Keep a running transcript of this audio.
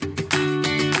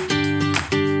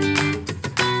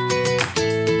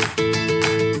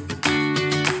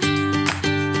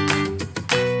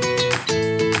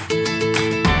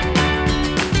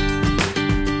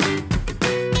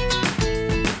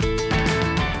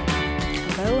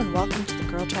and welcome to the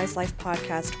Girl Tries Life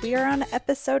podcast. We are on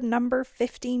episode number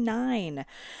 59,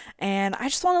 and I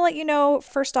just want to let you know,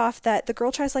 first off, that the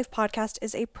Girl Tries Life podcast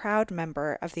is a proud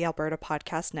member of the Alberta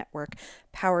Podcast Network,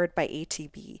 powered by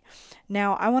ATB.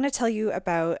 Now, I want to tell you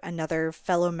about another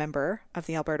fellow member of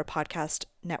the Alberta Podcast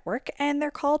Network, and they're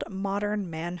called Modern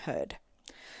Manhood.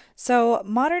 So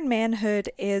Modern Manhood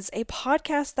is a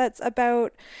podcast it's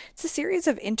a series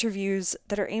of interviews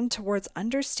that are aimed towards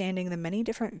understanding the many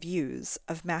different views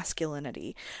of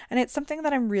masculinity. And it's something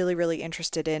that I'm really, really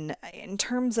interested in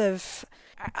terms of,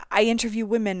 I interview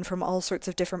women from all sorts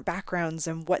of different backgrounds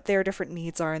and what their different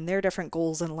needs are and their different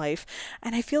goals in life.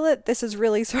 And I feel that this is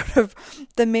really sort of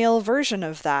the male version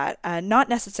of that, not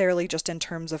necessarily just in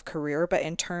terms of career, but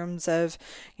in terms of,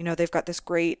 they've got this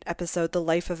great episode, The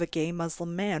Life of a Gay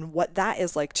Muslim Man, what that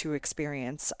is like to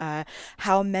experience,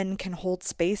 how men can hold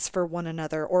space for one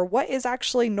another, or what is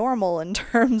actually normal in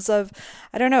terms of,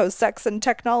 sex and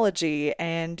technology,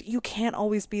 and you can't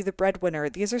always be the breadwinner.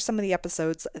 These are some of the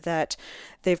episodes that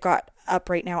they've got up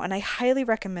right now, and I highly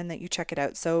recommend that you check it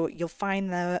out. So you'll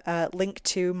find the link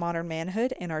to Modern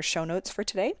Manhood in our show notes for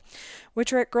today,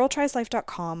 which are at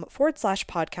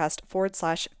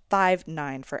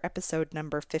girltrieslife.com/podcast/59 for episode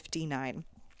number 59.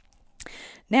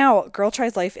 Now, Girl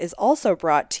Tries Life is also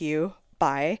brought to you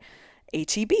by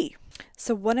ATB.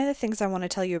 So one of the things I want to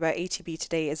tell you about ATB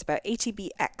today is about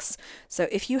ATBX. So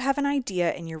if you have an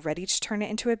idea and you're ready to turn it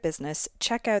into a business,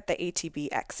 check out the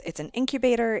ATBX. It's an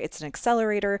incubator, it's an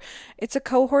accelerator, it's a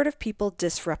cohort of people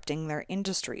disrupting their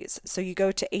industries. So you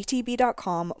go to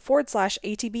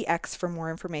atb.com/ATBX for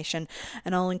more information,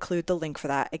 and I'll include the link for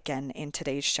that again in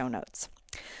today's show notes.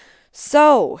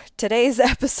 So today's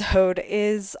episode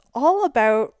is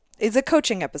a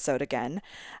coaching episode again,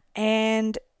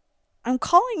 and I'm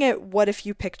calling it What If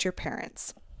You Picked Your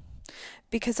Parents?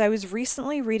 Because I was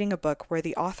recently reading a book where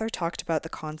the author talked about the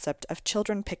concept of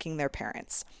children picking their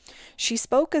parents. She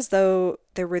spoke as though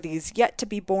there were these yet to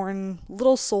be born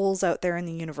little souls out there in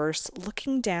the universe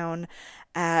looking down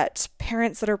at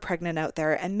parents that are pregnant out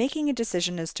there and making a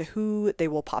decision as to who they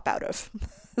will pop out of.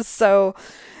 So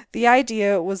the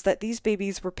idea was that these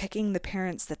babies were picking the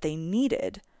parents that they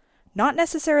needed, not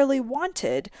necessarily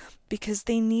wanted, because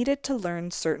they needed to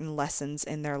learn certain lessons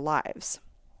in their lives.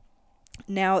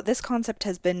 Now, this concept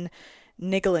has been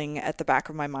niggling at the back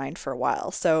of my mind for a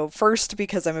while. So first,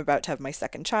 because I'm about to have my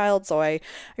second child, so I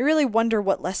really wonder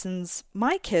what lessons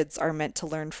my kids are meant to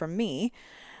learn from me.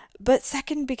 But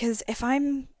second, because if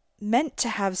I'm meant to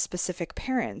have specific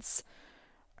parents,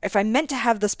 if I'm meant to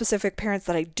have the specific parents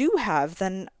that I do have,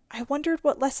 then I wondered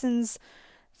what lessons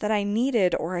that I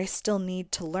needed or I still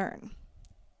need to learn.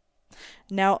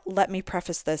 Now, let me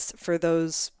preface this for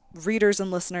those readers and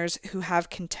listeners who have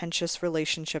contentious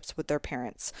relationships with their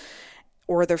parents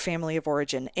or their family of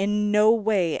origin. In no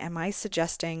way am I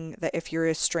suggesting that if you're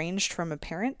estranged from a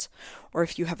parent or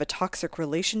if you have a toxic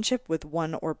relationship with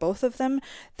one or both of them,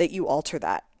 that you alter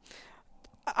that.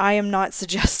 I am not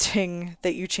suggesting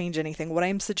that you change anything. What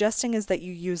I'm suggesting is that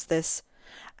you use this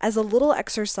as a little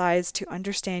exercise to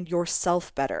understand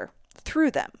yourself better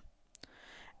through them.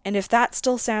 And if that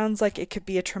still sounds like it could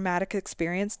be a traumatic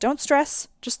experience, don't stress.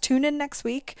 Just tune in next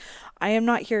week. I am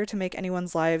not here to make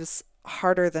anyone's lives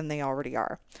harder than they already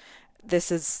are.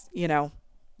 This is,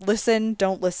 listen,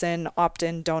 don't listen, opt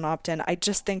in, don't opt in. I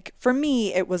just think, for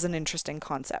me, it was an interesting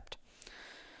concept.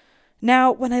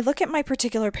 Now, when I look at my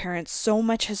particular parents, so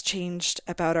much has changed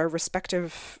about our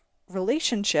respective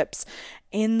relationships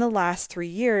in the last 3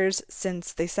 years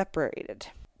since they separated.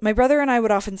 My brother and I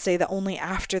would often say that only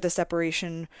after the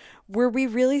separation were we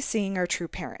really seeing our true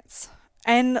parents.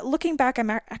 And looking back,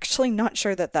 I'm actually not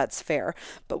sure that that's fair,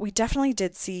 but we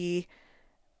definitely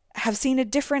have seen a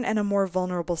different and a more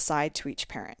vulnerable side to each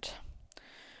parent.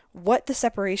 What the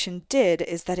separation did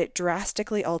is that it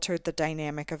drastically altered the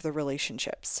dynamic of the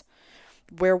relationships.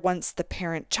 Where once the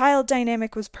parent-child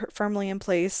dynamic was firmly in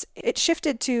place, it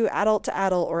shifted to adult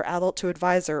or adult to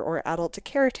advisor, or adult to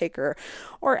caretaker,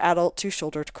 or adult to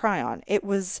shoulder to cry on. It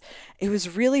was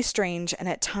really strange, and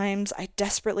at times I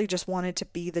desperately just wanted to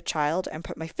be the child and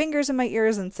put my fingers in my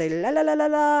ears and say, la la la la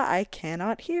la, I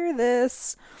cannot hear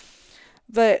this.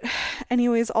 But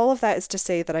anyways, all of that is to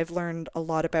say that I've learned a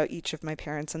lot about each of my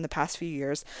parents in the past few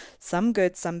years, some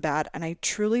good, some bad, and I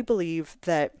truly believe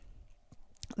that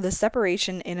the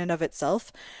separation in and of itself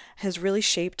has really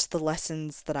shaped the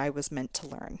lessons that I was meant to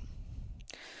learn.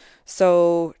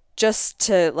 So just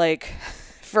to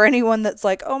for anyone that's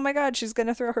like, oh my God, she's going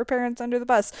to throw her parents under the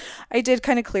bus, I did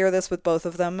kind of clear this with both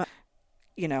of them.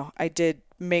 I did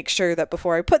make sure that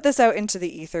before I put this out into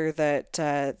the ether that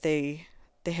they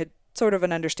had sort of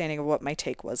an understanding of what my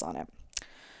take was on it.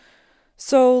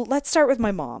 So let's start with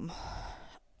my mom.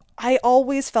 I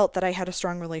always felt that I had a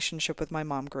strong relationship with my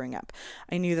mom growing up.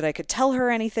 I knew that I could tell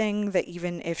her anything, that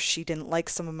even if she didn't like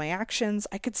some of my actions,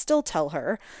 I could still tell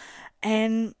her,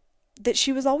 and that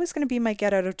she was always going to be my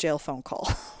get out of jail phone call.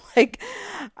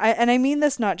 I mean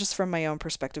this not just from my own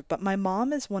perspective, but my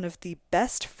mom is one of the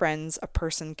best friends a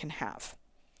person can have.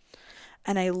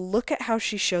 And I look at how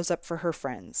she shows up for her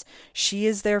friends. She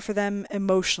is there for them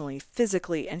emotionally,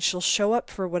 physically, and she'll show up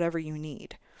for whatever you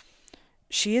need.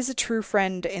 She is a true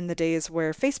friend in the days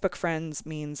where Facebook friends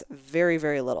means very,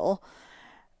 very little.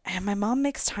 And my mom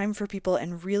makes time for people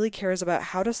and really cares about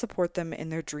how to support them in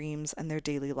their dreams and their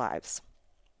daily lives.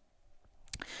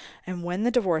 And when the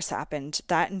divorce happened,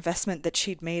 that investment that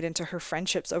she'd made into her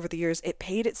friendships over the years, it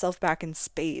paid itself back in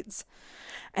spades.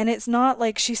 And it's not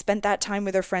like she spent that time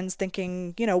with her friends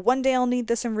thinking, one day I'll need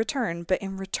this in return, but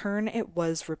in return it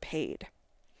was repaid.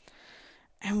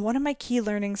 And one of my key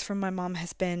learnings from my mom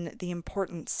has been the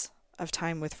importance of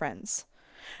time with friends.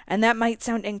 And that might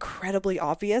sound incredibly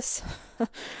obvious,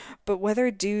 but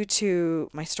whether due to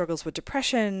my struggles with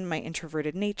depression, my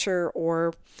introverted nature,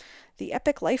 or the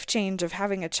epic life change of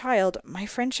having a child, my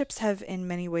friendships have in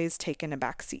many ways taken a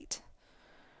backseat.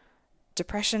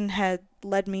 Depression had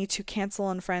led me to cancel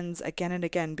on friends again and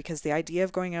again because the idea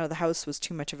of going out of the house was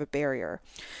too much of a barrier.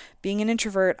 Being an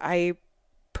introvert, I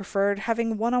preferred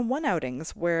having one-on-one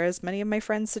outings, whereas many of my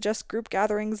friends suggest group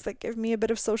gatherings that give me a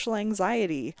bit of social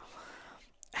anxiety.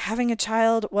 Having a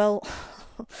child, well,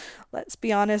 let's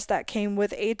be honest, that came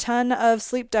with a ton of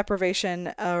sleep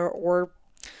deprivation or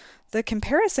the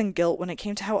comparison guilt when it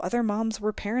came to how other moms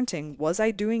were parenting. Was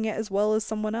I doing it as well as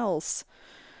someone else?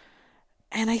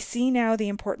 And I see now the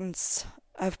importance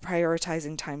of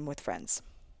prioritizing time with friends.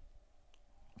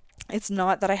 It's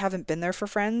not that I haven't been there for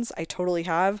friends. I totally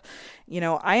have.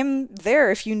 I'm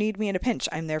there if you need me in a pinch.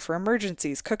 I'm there for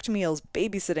emergencies, cooked meals,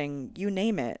 babysitting, you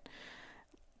name it.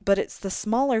 But it's the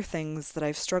smaller things that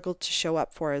I've struggled to show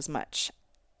up for as much.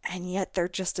 And yet they're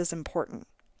just as important.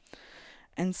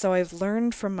 And so I've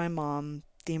learned from my mom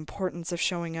the importance of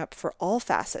showing up for all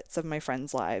facets of my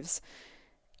friends' lives,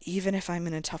 even if I'm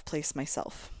in a tough place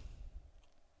myself.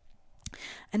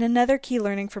 And another key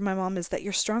learning from my mom is that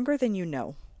you're stronger than you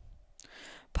know.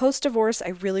 Post-divorce, I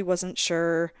really wasn't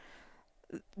sure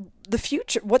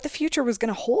what the future was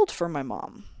going to hold for my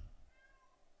mom.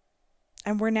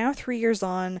 And we're now 3 years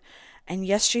on, and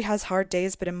yes, she has hard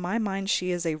days, but in my mind,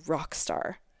 she is a rock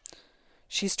star.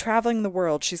 She's traveling the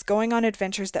world. She's going on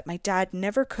adventures that my dad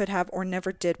never could have or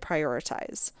never did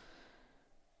prioritize.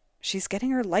 She's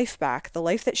getting her life back, the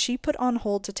life that she put on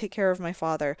hold to take care of my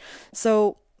father.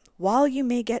 So while you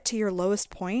may get to your lowest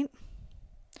point,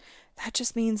 that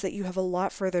just means that you have a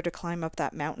lot further to climb up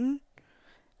that mountain,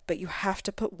 but you have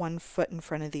to put one foot in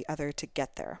front of the other to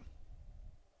get there.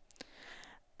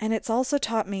 And it's also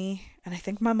taught me, and I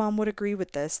think my mom would agree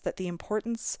with this, that the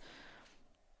importance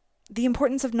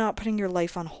of not putting your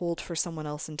life on hold for someone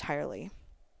else entirely.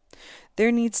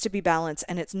 There needs to be balance,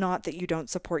 and it's not that you don't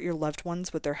support your loved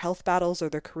ones with their health battles or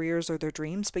their careers or their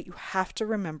dreams, but you have to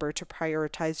remember to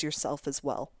prioritize yourself as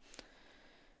well.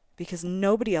 Because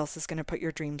nobody else is going to put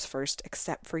your dreams first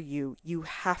except for you. You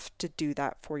have to do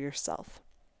that for yourself.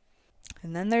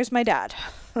 And then there's my dad.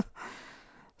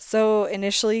 So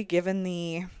initially, given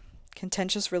the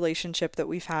contentious relationship that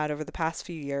we've had over the past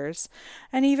few years,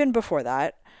 and even before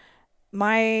that,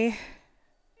 my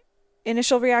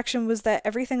initial reaction was that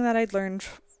everything that I'd learned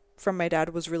from my dad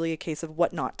was really a case of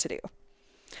what not to do.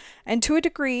 And to a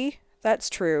degree, that's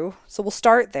true. So we'll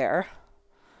start there.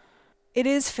 It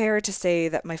is fair to say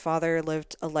that my father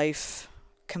lived a life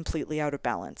completely out of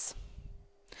balance.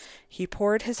 He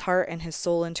poured his heart and his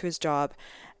soul into his job,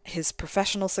 his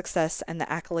professional success, and the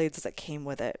accolades that came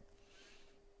with it.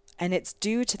 And it's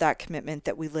due to that commitment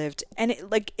that we lived, and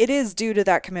it is due to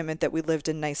that commitment that we lived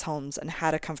in nice homes and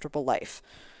had a comfortable life.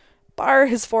 Bar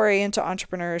his foray into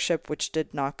entrepreneurship, which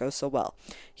did not go so well.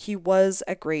 He was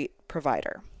a great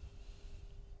provider.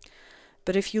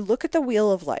 But if you look at the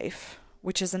wheel of life,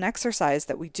 which is an exercise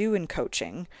that we do in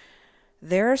coaching,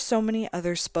 there are so many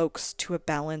other spokes to a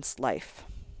balanced life.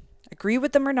 Agree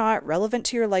with them or not, relevant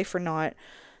to your life or not,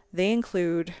 they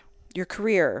include your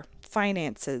career,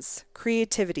 finances,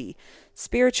 creativity,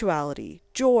 spirituality,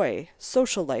 joy,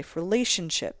 social life,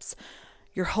 relationships,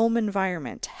 your home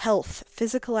environment, health,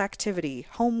 physical activity,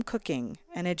 home cooking,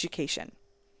 and education.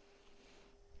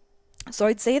 So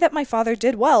I'd say that my father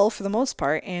did well, for the most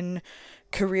part, in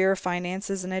career,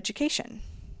 finances, and education.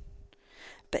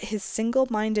 But his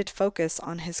single-minded focus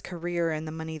on his career and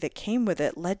the money that came with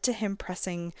it led to him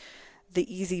pressing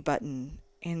the easy button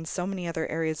in so many other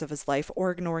areas of his life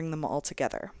or ignoring them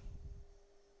altogether.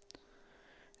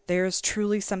 There's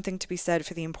truly something to be said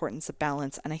for the importance of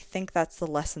balance, and I think that's the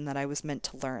lesson that I was meant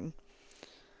to learn.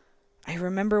 I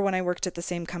remember when I worked at the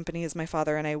same company as my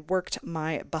father, and I worked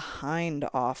my behind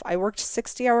off. I worked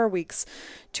 60-hour weeks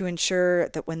to ensure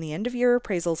that when the end of year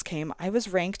appraisals came, I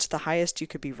was ranked the highest you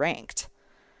could be ranked.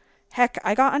 Heck,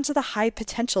 I got onto the high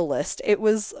potential list. It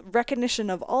was recognition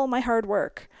of all my hard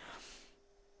work.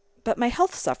 But my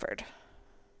health suffered.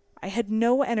 I had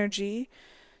no energy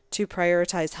to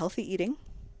prioritize healthy eating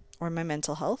or my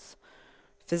mental health,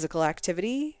 physical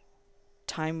activity,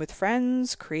 time with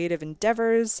friends, creative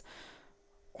endeavors,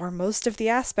 or most of the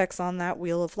aspects on that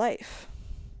wheel of life.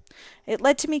 It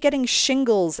led to me getting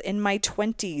shingles in my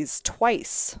 20s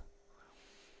twice.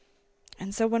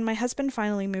 And so when my husband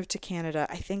finally moved to Canada,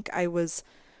 I think I was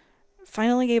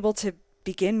finally able to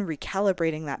begin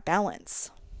recalibrating that balance.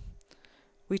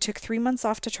 We took 3 months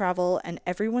off to travel, and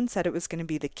everyone said it was going to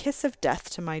be the kiss of death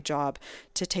to my job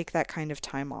to take that kind of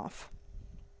time off.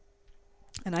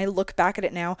 And I look back at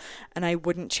it now, and I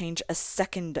wouldn't change a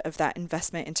second of that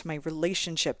investment into my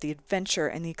relationship, the adventure,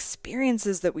 and the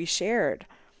experiences that we shared.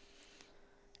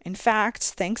 In fact,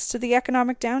 thanks to the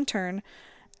economic downturn,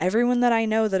 everyone that I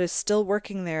know that is still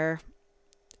working there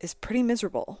is pretty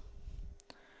miserable.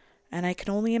 And I can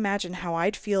only imagine how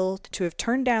I'd feel to have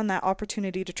turned down that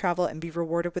opportunity to travel and be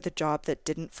rewarded with a job that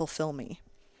didn't fulfill me.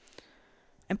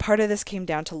 And part of this came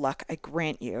down to luck, I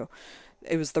grant you.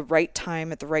 It was the right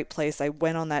time at the right place. I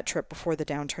went on that trip before the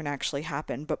downturn actually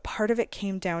happened. But part of it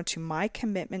came down to my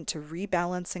commitment to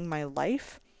rebalancing my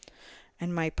life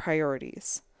and my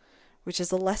priorities, which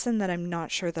is a lesson that I'm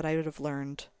not sure that I would have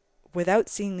learned without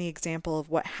seeing the example of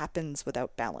what happens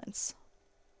without balance.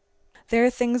 There are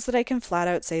things that I can flat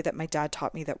out say that my dad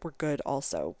taught me that were good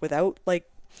also, without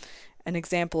an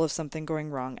example of something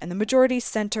going wrong. And the majority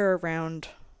center around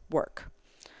work.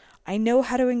 I know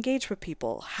how to engage with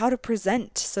people, how to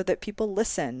present so that people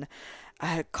listen,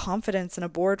 confidence in a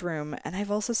boardroom, and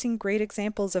I've also seen great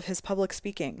examples of his public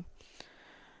speaking.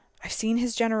 I've seen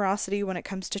his generosity when it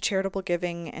comes to charitable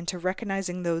giving and to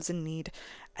recognizing those in need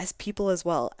as people as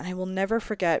well. And I will never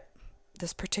forget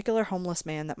this particular homeless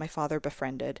man that my father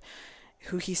befriended,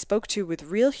 who he spoke to with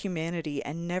real humanity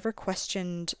and never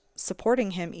questioned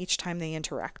supporting him each time they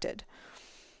interacted.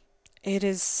 It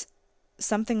is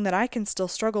something that I can still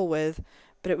struggle with,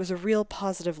 but it was a real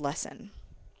positive lesson.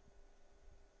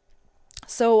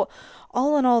 So,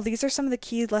 all in all, these are some of the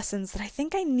key lessons that I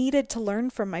think I needed to learn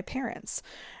from my parents,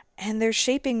 and they're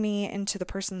shaping me into the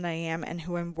person that I am and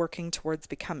who I'm working towards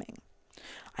becoming.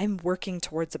 I'm working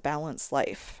towards a balanced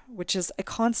life, which is a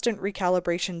constant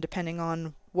recalibration depending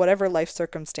on whatever life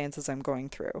circumstances I'm going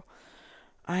through.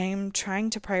 I'm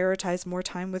trying to prioritize more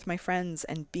time with my friends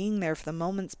and being there for the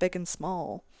moments big and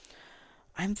small.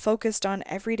 I'm focused on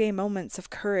everyday moments of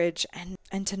courage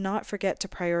and to not forget to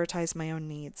prioritize my own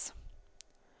needs.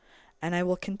 And I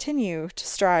will continue to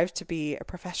strive to be a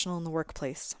professional in the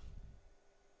workplace.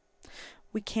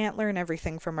 We can't learn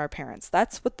everything from our parents.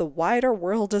 That's what the wider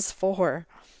world is for.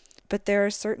 But there are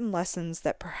certain lessons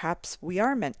that perhaps we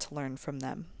are meant to learn from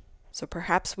them. So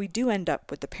perhaps we do end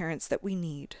up with the parents that we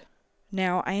need.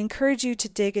 Now, I encourage you to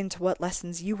dig into what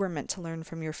lessons you were meant to learn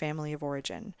from your family of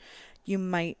origin. You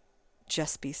might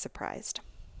just be surprised.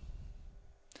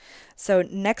 So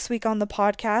next week on the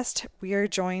podcast, we are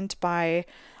joined by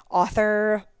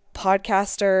author,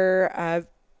 podcaster,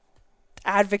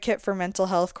 advocate for mental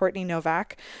health, Courtney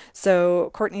Novak.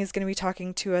 So Courtney is going to be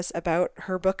talking to us about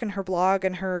her book and her blog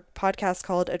and her podcast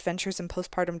called Adventures in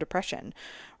Postpartum Depression.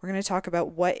 We're going to talk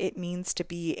about what it means to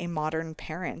be a modern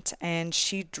parent, and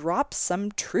she drops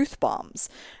some truth bombs.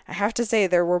 I have to say,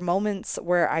 there were moments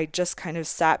where I just kind of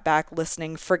sat back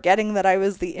listening, forgetting that I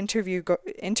was the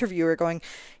interviewer going,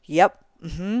 yep,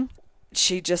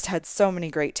 She just had so many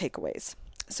great takeaways.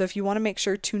 So if you want to make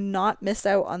sure to not miss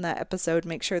out on that episode,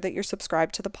 make sure that you're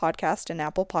subscribed to the podcast in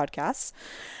Apple Podcasts.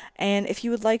 And if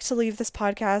you would like to leave this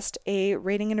podcast a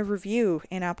rating and a review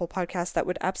in Apple Podcasts, that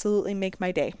would absolutely make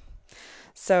my day.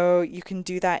 So you can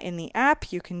do that in the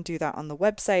app. You can do that on the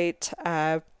website.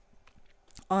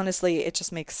 Honestly, it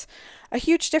just makes a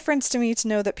huge difference to me to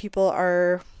know that people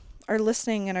are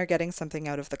listening and are getting something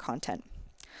out of the content.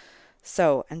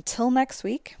 So until next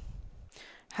week,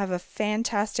 have a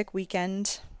fantastic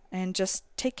weekend and just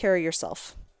take care of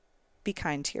yourself. Be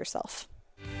kind to yourself.